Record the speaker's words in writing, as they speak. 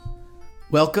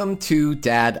Welcome to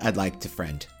Dad, I'd Like to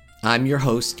Friend. I'm your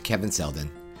host, Kevin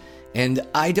Selden. And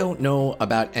I don't know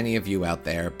about any of you out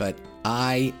there, but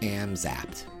I am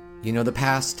zapped. You know, the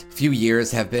past few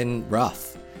years have been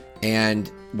rough. And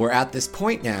we're at this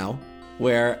point now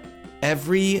where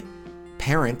every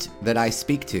parent that I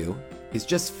speak to is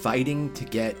just fighting to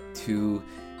get to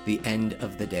the end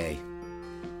of the day.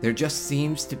 There just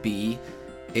seems to be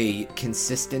a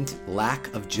consistent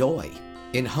lack of joy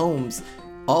in homes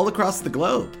all across the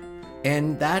globe,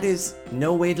 and that is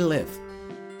no way to live.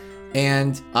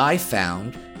 And I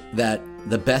found that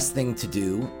the best thing to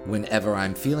do whenever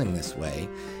I'm feeling this way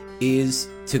is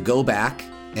to go back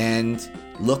and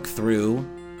look through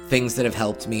things that have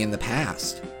helped me in the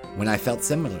past when I felt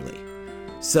similarly.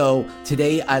 So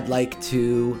today I'd like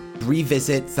to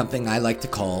revisit something I like to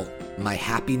call my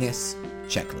happiness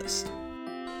checklist.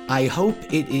 I hope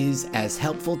it is as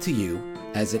helpful to you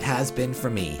as it has been for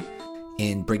me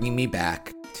in bringing me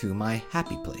back to my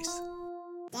happy place.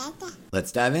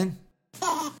 Let's dive in.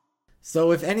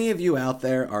 So if any of you out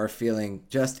there are feeling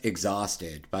just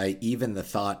exhausted by even the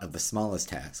thought of the smallest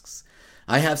tasks,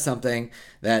 I have something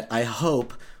that I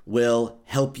hope will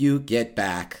help you get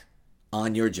back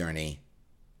on your journey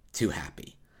to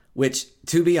happy, which,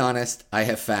 to be honest, I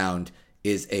have found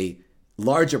is a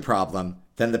larger problem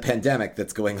than the pandemic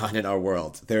that's going on in our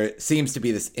world. There seems to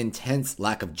be this intense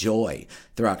lack of joy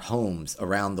throughout homes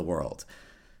around the world.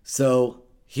 So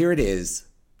here it is,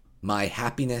 my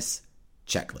happiness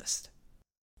checklist.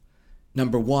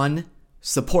 Number 1,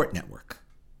 support network.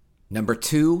 Number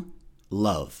 2,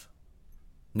 love.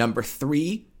 Number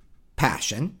 3,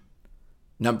 passion.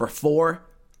 Number 4,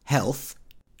 health.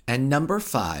 And number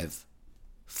 5,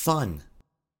 fun.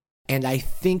 And I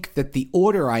think that the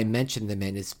order I mentioned them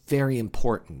in is very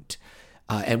important.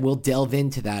 And we'll delve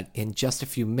into that in just a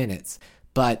few minutes.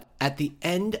 But at the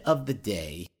end of the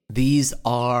day, these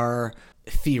are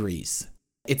theories.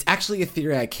 It's actually a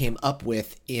theory I came up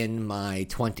with in my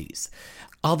 20s.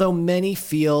 Although many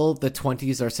feel the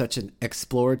 20s are such an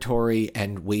exploratory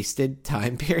and wasted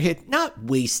time period, not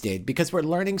wasted because we're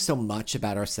learning so much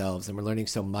about ourselves and we're learning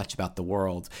so much about the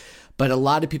world. But a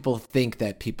lot of people think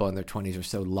that people in their 20s are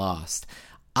so lost.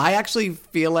 I actually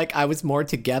feel like I was more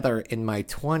together in my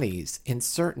 20s in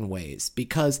certain ways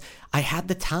because I had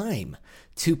the time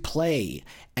to play,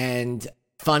 and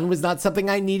fun was not something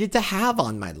I needed to have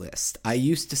on my list. I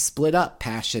used to split up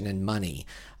passion and money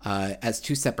as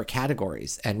two separate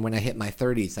categories. And when I hit my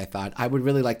 30s, I thought I would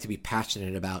really like to be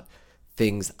passionate about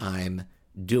things I'm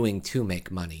doing to make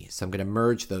money. So I'm going to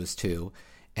merge those two.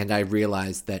 And I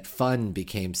realized that fun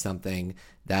became something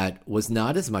that was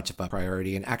not as much of a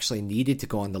priority and actually needed to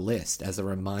go on the list as a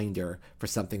reminder for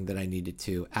something that I needed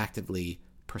to actively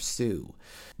pursue.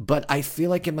 But I feel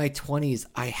like in my 20s,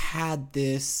 I had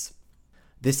this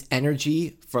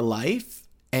energy for life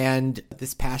and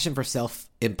this passion for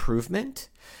self-improvement.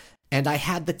 And I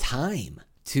had the time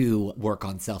to work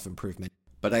on self-improvement.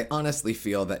 But I honestly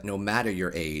feel that no matter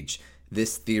your age,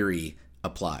 this theory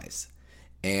applies.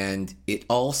 And it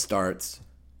all starts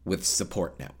with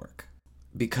support network.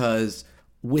 Because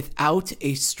without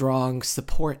a strong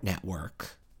support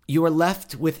network, you are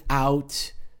left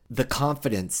without the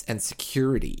confidence and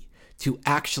security to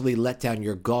actually let down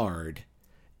your guard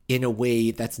in a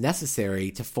way that's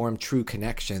necessary to form true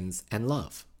connections and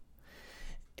love.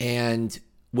 And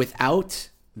without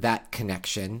that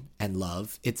connection and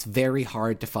love, it's very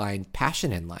hard to find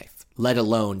passion in life, let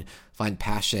alone find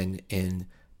passion in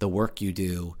the work you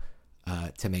do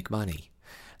to make money.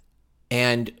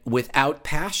 And without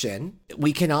passion,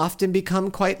 we can often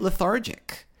become quite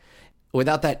lethargic.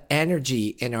 Without that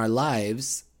energy in our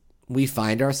lives, we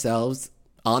find ourselves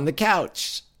on the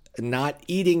couch, not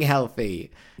eating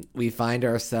healthy. We find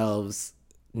ourselves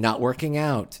not working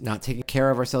out, not taking care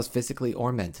of ourselves physically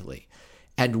or mentally.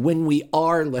 And when we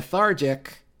are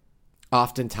lethargic,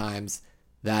 oftentimes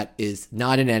that is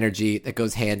not an energy that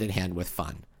goes hand in hand with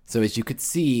fun. So as you could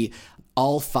see,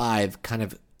 all 5 kind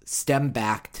of stem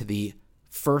back to the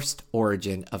first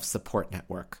origin of support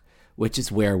network, which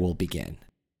is where we'll begin.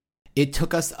 It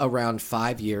took us around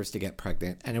 5 years to get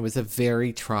pregnant, and it was a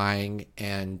very trying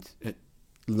and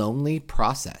lonely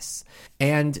process.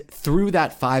 And through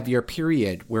that 5-year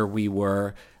period where we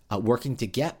were working to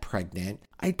get pregnant,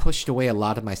 I pushed away a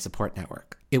lot of my support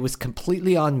network. It was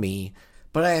completely on me,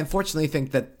 but I unfortunately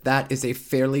think that that is a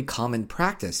fairly common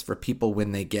practice for people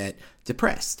when they get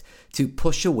depressed, to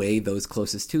push away those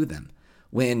closest to them,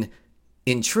 when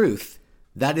in truth,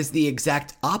 that is the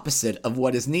exact opposite of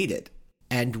what is needed.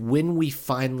 And when we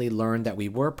finally learned that we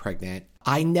were pregnant,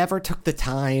 I never took the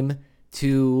time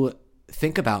to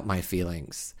think about my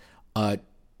feelings,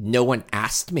 No one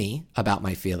asked me about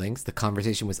my feelings. The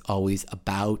conversation was always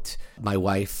about my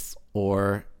wife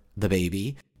or the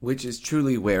baby, which is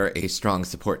truly where a strong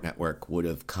support network would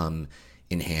have come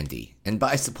in handy. And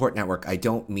by support network, I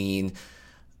don't mean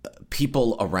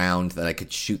people around that I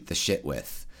could shoot the shit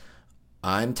with.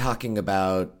 I'm talking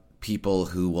about people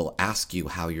who will ask you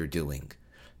how you're doing.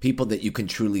 People that you can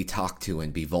truly talk to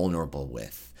and be vulnerable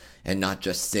with, and not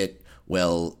just sit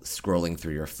while scrolling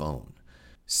through your phone.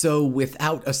 So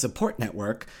without a support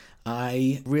network,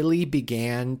 I really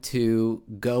began to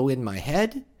go in my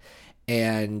head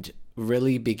and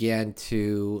really began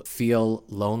to feel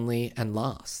lonely and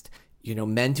lost. You know,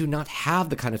 men do not have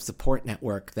the kind of support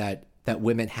network that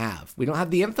women have. We don't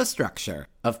have the infrastructure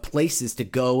of places to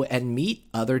go and meet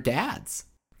other dads.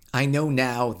 I know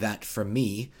now that for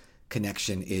me,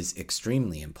 connection is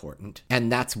extremely important.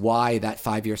 And that's why that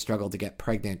 5-year struggle to get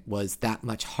pregnant was that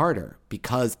much harder,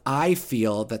 because I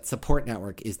feel that support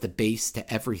network is the base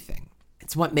to everything.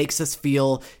 It's what makes us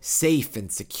feel safe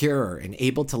and secure and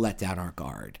able to let down our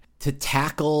guard, to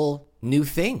tackle new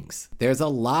things. There's a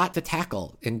lot to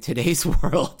tackle in today's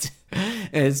world,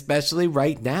 especially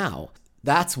right now.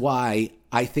 That's why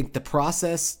I think the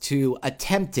process to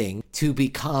attempting to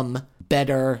become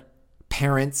better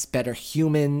parents, better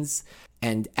humans,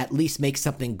 and at least make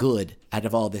something good out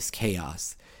of all this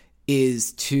chaos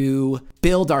is to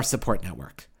build our support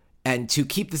network and to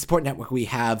keep the support network we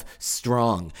have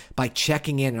strong by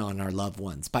checking in on our loved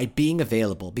ones, by being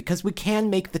available, because we can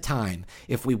make the time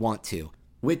if we want to.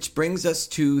 Which brings us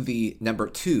to the number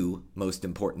 2 most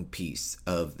important piece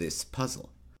of this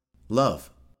puzzle: love,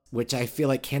 which I feel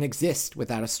like can't exist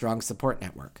without a strong support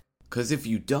network. Because if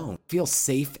you don't feel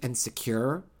safe and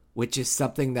secure, which is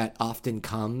something that often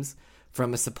comes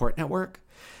from a support network,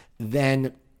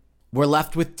 then we're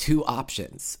left with 2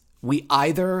 options. We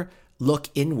either look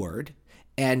inward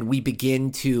and we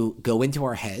begin to go into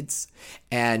our heads,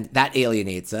 and that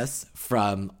alienates us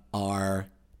from our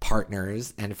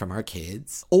partners and from our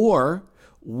kids, or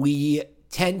we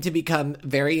tend to become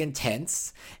very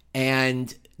intense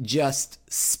and just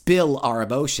spill our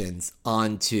emotions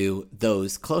onto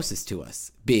those closest to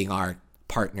us, being our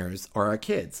partners or our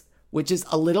kids, which is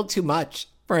a little too much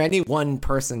for any one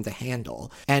person to handle.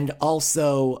 And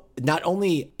also, not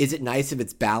only is it nice if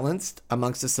it's balanced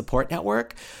amongst a support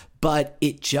network, but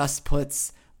it just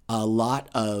puts a lot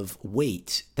of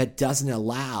weight that doesn't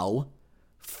allow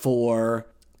for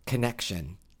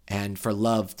connection and for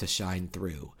love to shine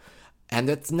through. And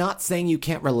that's not saying you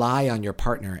can't rely on your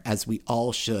partner, as we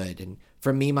all should. And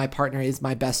for me, my partner is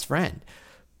my best friend.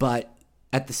 But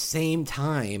at the same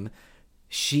time,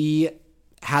 she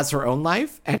has her own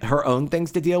life and her own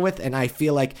things to deal with. And I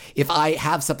feel like if I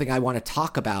have something I want to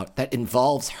talk about that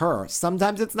involves her,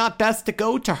 sometimes it's not best to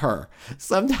go to her.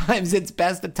 Sometimes it's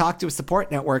best to talk to a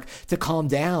support network to calm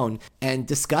down and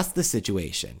discuss the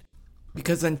situation.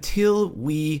 Because until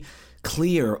we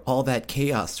clear all that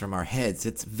chaos from our heads,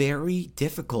 it's very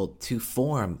difficult to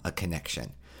form a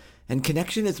connection. And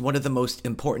connection is one of the most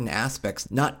important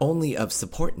aspects, not only of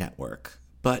support network,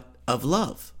 but of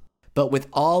love. But with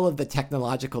all of the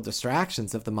technological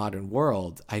distractions of the modern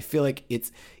world, I feel like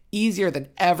it's easier than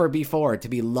ever before to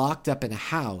be locked up in a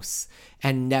house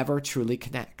and never truly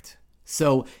connect.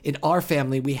 So in our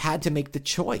family, we had to make the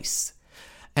choice.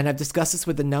 And I've discussed this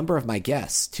with a number of my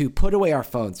guests, to put away our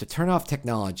phones, to turn off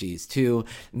technologies, to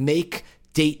make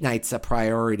date nights a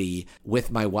priority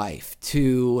with my wife,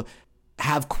 to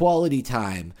have quality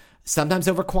time, sometimes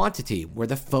over quantity, where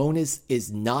the phone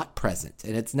is not present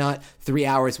and it's not 3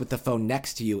 hours with the phone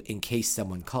next to you in case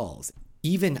someone calls.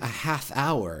 Even a half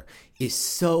hour is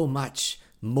so much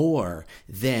more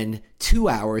than 2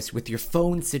 hours with your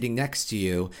phone sitting next to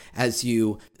you as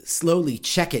you slowly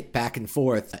check it back and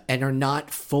forth and are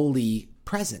not fully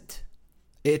present.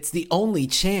 It's the only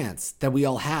chance that we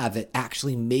all have at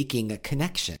actually making a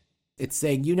connection. It's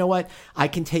saying, you know what, I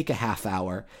can take a half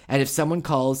hour, and if someone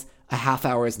calls, a half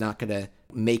hour is not going to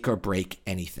make or break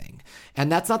anything.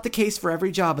 And that's not the case for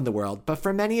every job in the world, but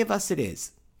for many of us it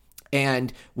is.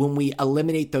 And when we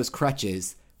eliminate those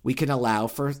crutches, we can allow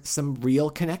for some real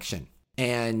connection.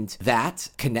 And that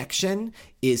connection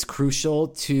is crucial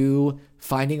to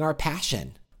finding our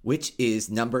passion, which is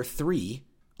number 3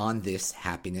 on this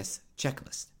happiness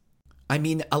checklist. I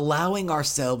mean, allowing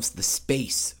ourselves the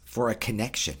space for a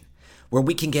connection where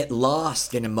we can get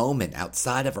lost in a moment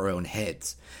outside of our own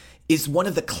heads is one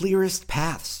of the clearest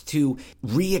paths to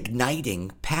reigniting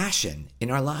passion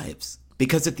in our lives.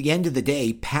 Because at the end of the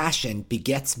day, passion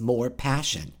begets more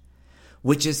passion,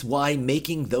 which is why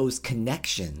making those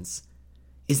connections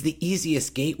is the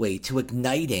easiest gateway to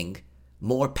igniting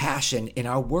more passion in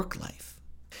our work life.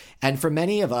 And for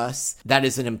many of us, that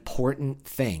is an important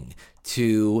thing,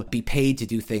 to be paid to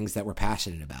do things that we're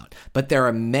passionate about. But there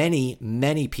are many,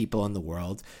 many people in the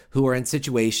world who are in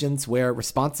situations where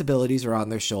responsibilities are on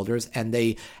their shoulders and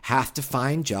they have to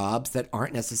find jobs that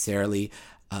aren't necessarily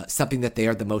something that they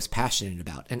are the most passionate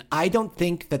about. And I don't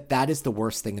think that that is the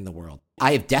worst thing in the world.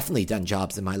 I have definitely done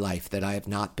jobs in my life that I have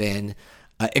not been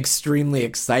extremely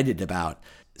excited about.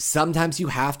 Sometimes you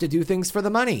have to do things for the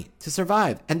money to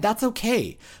survive, and that's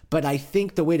okay. But I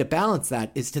think the way to balance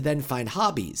that is to then find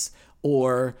hobbies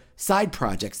or side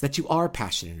projects that you are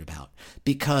passionate about,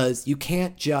 because you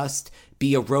can't just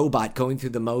be a robot going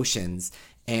through the motions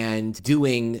and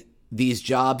doing these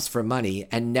jobs for money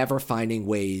and never finding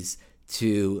ways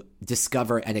to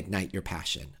discover and ignite your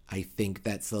passion. I think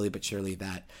that slowly but surely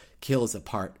that kills a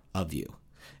part of you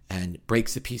and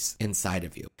breaks a piece inside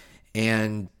of you.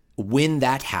 And when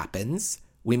that happens,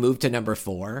 we move to number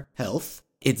 4, health.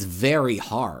 It's very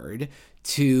hard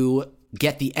to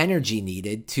get the energy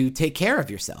needed to take care of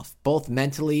yourself, both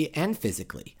mentally and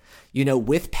physically. You know,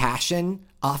 with passion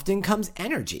often comes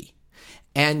energy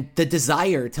and the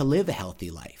desire to live a healthy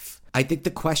life. I think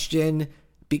the question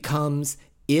becomes,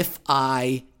 if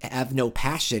I have no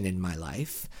passion in my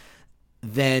life,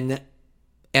 then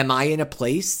am I in a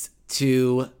place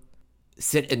to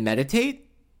sit and meditate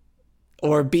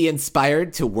or be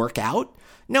inspired to work out?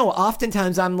 No,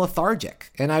 oftentimes I'm lethargic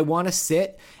and I want to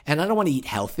sit and I don't want to eat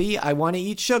healthy. I want to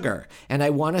eat sugar and I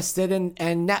want to sit and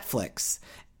Netflix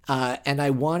and I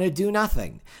want to do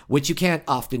nothing, which you can't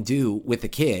often do with a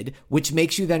kid, which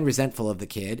makes you then resentful of the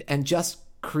kid and just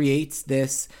creates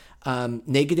this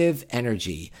negative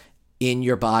energy in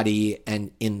your body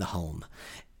and in the home.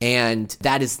 And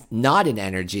that is not an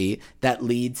energy that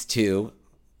leads to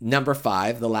number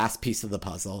 5, the last piece of the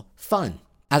puzzle, fun.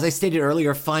 As I stated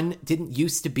earlier, fun didn't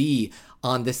used to be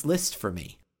on this list for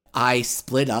me. I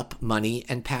split up money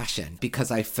and passion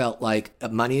because I felt like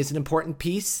money is an important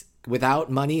piece. Without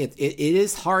money, it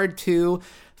is hard to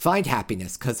find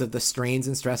happiness because of the strains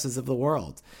and stresses of the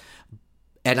world.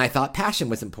 And I thought passion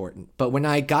was important. But when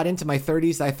I got into my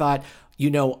 30s, I thought,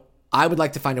 I would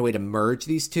like to find a way to merge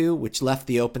these two, which left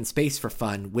the open space for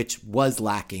fun, which was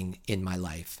lacking in my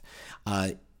life.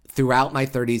 Throughout my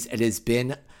 30s, it has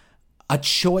been a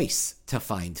choice to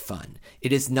find fun.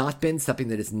 It has not been something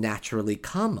that has naturally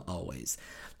come always.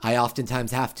 I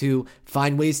oftentimes have to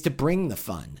find ways to bring the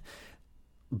fun.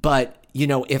 But,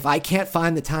 if I can't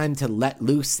find the time to let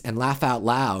loose and laugh out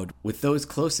loud with those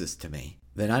closest to me,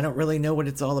 then I don't really know what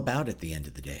it's all about at the end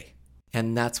of the day.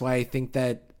 And that's why I think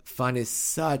that fun is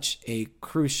such a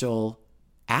crucial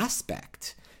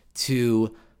aspect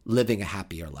to living a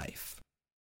happier life.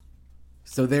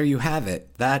 So there you have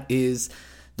it. That is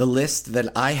the list that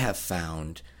I have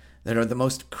found that are the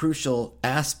most crucial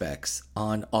aspects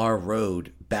on our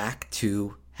road back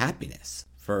to happiness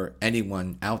for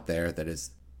anyone out there that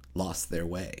has lost their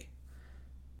way.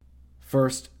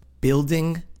 First,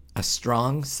 building a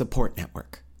strong support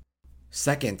network.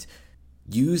 Second,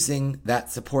 using that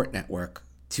support network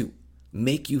to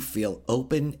make you feel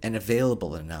open and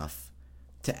available enough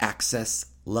to access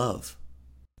love.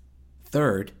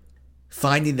 Third,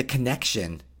 finding the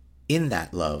connection in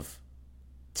that love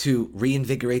to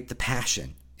reinvigorate the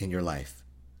passion in your life.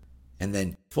 And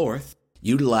then fourth,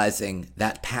 utilizing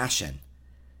that passion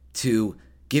to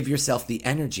give yourself the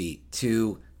energy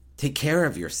to take care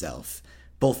of yourself,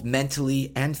 both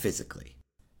mentally and physically.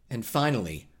 And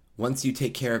finally, once you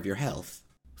take care of your health,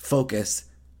 focus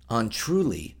on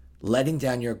truly letting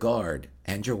down your guard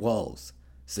and your walls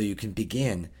so you can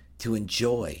begin to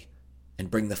enjoy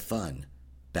and bring the fun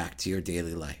back to your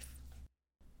daily life.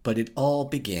 But it all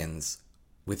begins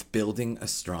with building a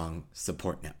strong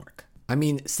support network. I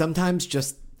mean, sometimes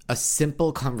just a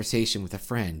simple conversation with a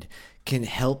friend can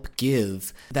help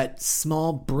give that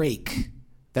small break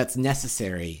that's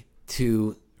necessary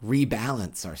to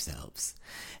rebalance ourselves.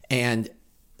 And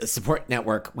a support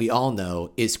network, we all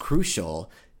know, is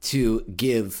crucial to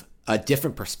give a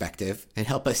different perspective and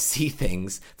help us see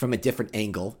things from a different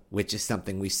angle, which is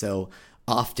something we so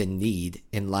often need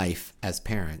in life as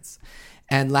parents.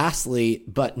 And lastly,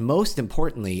 but most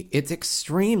importantly, it's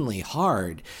extremely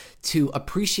hard to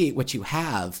appreciate what you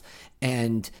have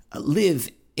and live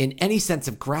in any sense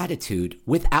of gratitude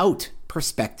without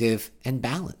perspective and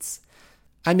balance.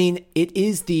 I mean, it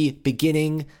is the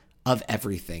beginning of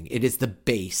everything. It is the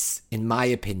base, in my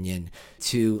opinion,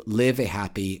 to live a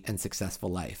happy and successful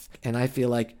life. And I feel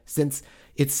like since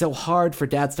it's so hard for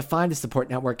dads to find a support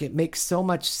network, it makes so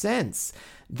much sense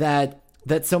that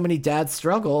so many dads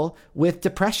struggle with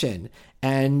depression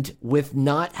and with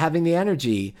not having the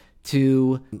energy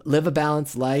to live a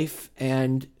balanced life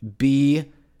and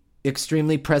be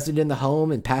extremely present in the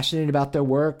home and passionate about their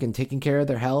work and taking care of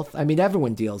their health. I mean,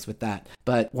 everyone deals with that.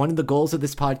 But one of the goals of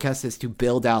this podcast is to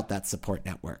build out that support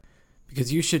network.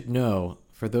 Because you should know,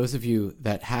 for those of you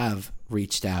that have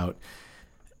reached out,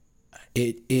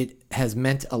 it has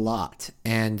meant a lot,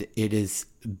 and it has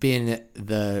been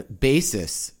the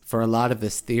basis for a lot of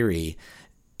this theory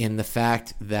in the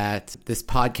fact that this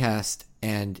podcast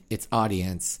and its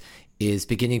audience is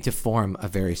beginning to form a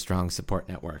very strong support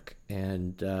network.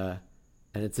 And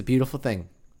it's a beautiful thing,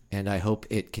 and I hope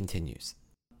it continues.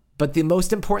 But the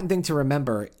most important thing to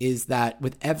remember is that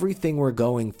with everything we're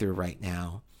going through right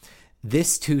now,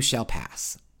 this too shall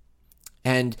pass.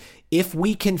 And if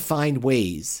we can find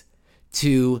ways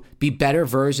to be better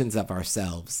versions of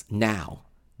ourselves now,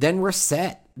 then we're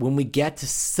set. When we get to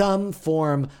some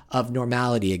form of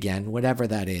normality again, whatever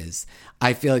that is,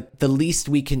 I feel like the least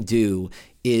we can do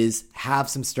is have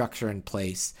some structure in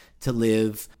place to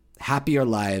live happier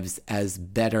lives as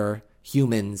better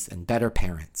humans and better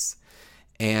parents.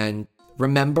 And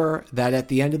remember that at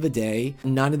the end of the day,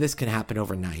 none of this can happen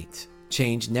overnight.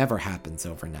 Change never happens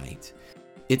overnight.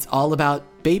 It's all about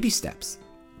baby steps.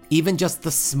 Even just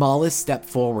the smallest step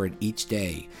forward each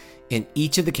day in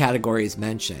each of the categories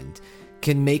mentioned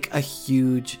can make a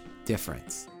huge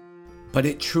difference. But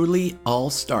it truly all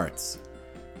starts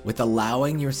with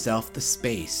allowing yourself the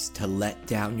space to let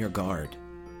down your guard,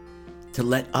 to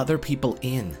let other people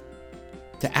in,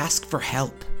 to ask for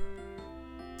help,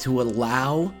 to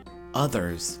allow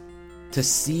others to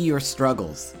see your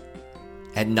struggles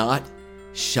and not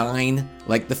shine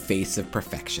like the face of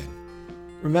perfection.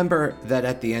 Remember that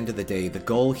at the end of the day, the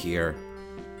goal here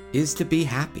is to be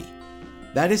happy.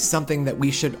 That is something that we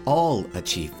should all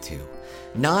achieve to,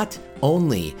 not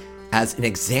only as an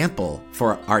example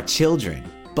for our children,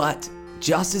 but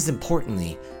just as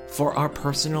importantly, for our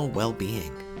personal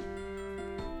well-being.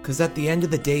 Because at the end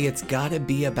of the day, it's got to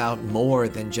be about more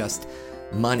than just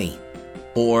money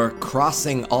or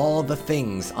crossing all the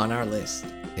things on our list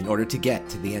in order to get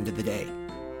to the end of the day.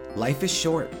 Life is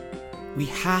short. We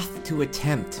have to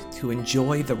attempt to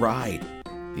enjoy the ride,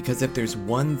 because if there's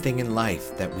one thing in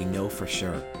life that we know for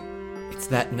sure, it's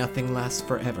that nothing lasts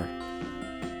forever.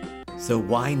 So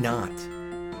why not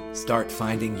start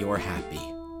finding your happy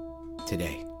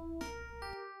today?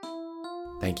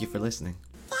 Thank you for listening.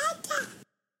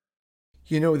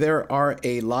 You know, there are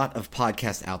a lot of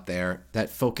podcasts out there that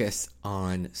focus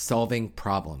on solving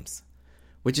problems,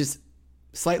 which is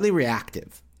slightly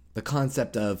reactive. The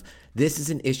concept of, this is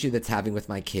an issue that's having with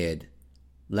my kid.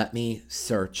 Let me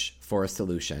search for a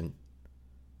solution.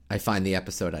 I find the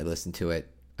episode, I listen to it,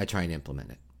 I try and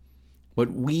implement it.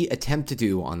 What we attempt to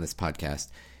do on this podcast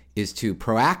is to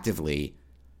proactively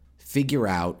figure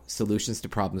out solutions to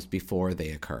problems before they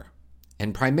occur.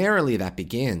 And primarily that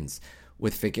begins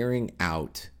with figuring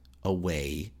out a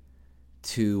way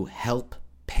to help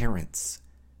parents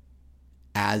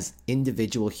as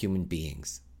individual human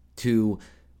beings to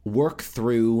work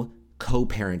through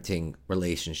co-parenting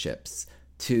relationships,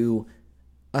 to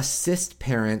assist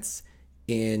parents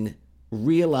in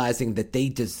realizing that they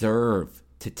deserve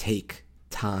to take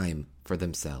time for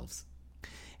themselves.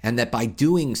 And that by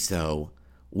doing so,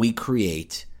 we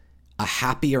create a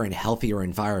happier and healthier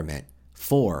environment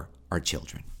for our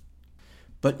children.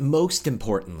 But most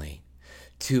importantly,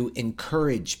 to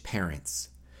encourage parents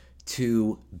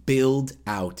to build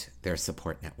out their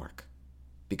support network.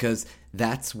 Because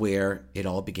that's where it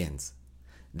all begins.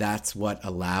 That's what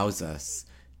allows us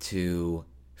to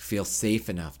feel safe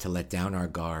enough to let down our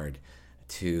guard,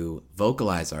 to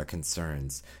vocalize our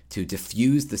concerns, to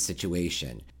diffuse the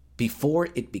situation before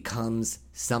it becomes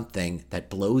something that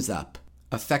blows up,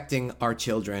 affecting our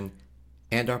children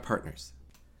and our partners.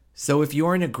 So if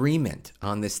you're in agreement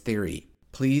on this theory,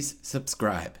 please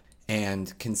subscribe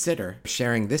and consider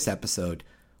sharing this episode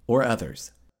or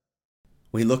others.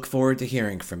 We look forward to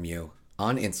hearing from you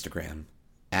on Instagram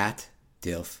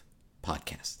 @DILF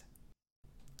Podcast.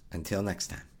 Until next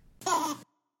time.